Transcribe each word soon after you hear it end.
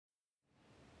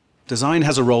Design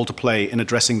has a role to play in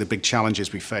addressing the big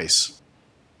challenges we face.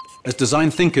 As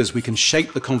design thinkers, we can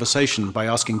shape the conversation by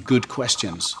asking good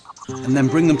questions, and then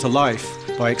bring them to life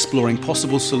by exploring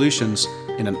possible solutions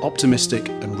in an optimistic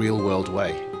and real-world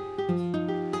way.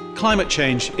 Climate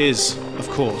change is, of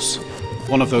course,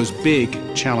 one of those big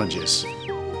challenges.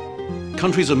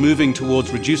 Countries are moving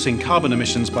towards reducing carbon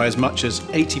emissions by as much as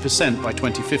 80% by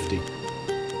 2050.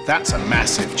 That's a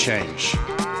massive change.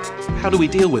 How do we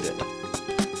deal with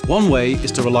it? One way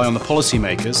is to rely on the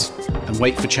policymakers and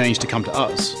wait for change to come to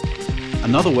us.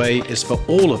 Another way is for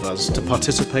all of us to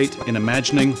participate in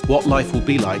imagining what life will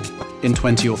be like in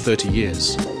 20 or 30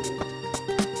 years.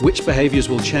 Which behaviors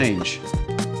will change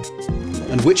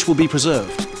and which will be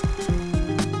preserved?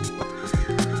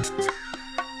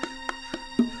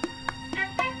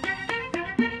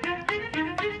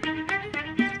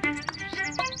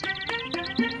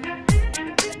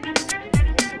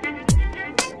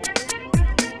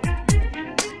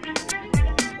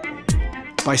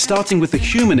 By starting with the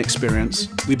human experience,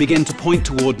 we begin to point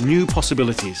toward new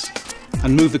possibilities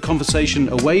and move the conversation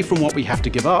away from what we have to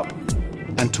give up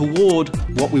and toward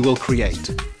what we will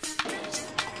create.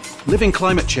 Living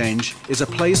climate change is a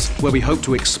place where we hope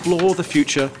to explore the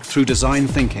future through design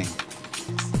thinking.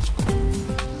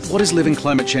 What is living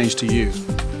climate change to you?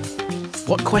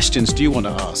 What questions do you want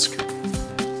to ask?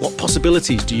 What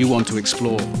possibilities do you want to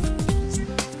explore?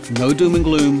 No doom and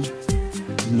gloom,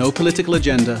 no political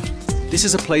agenda. This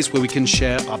is a place where we can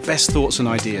share our best thoughts and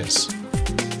ideas.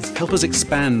 Help us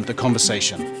expand the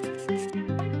conversation.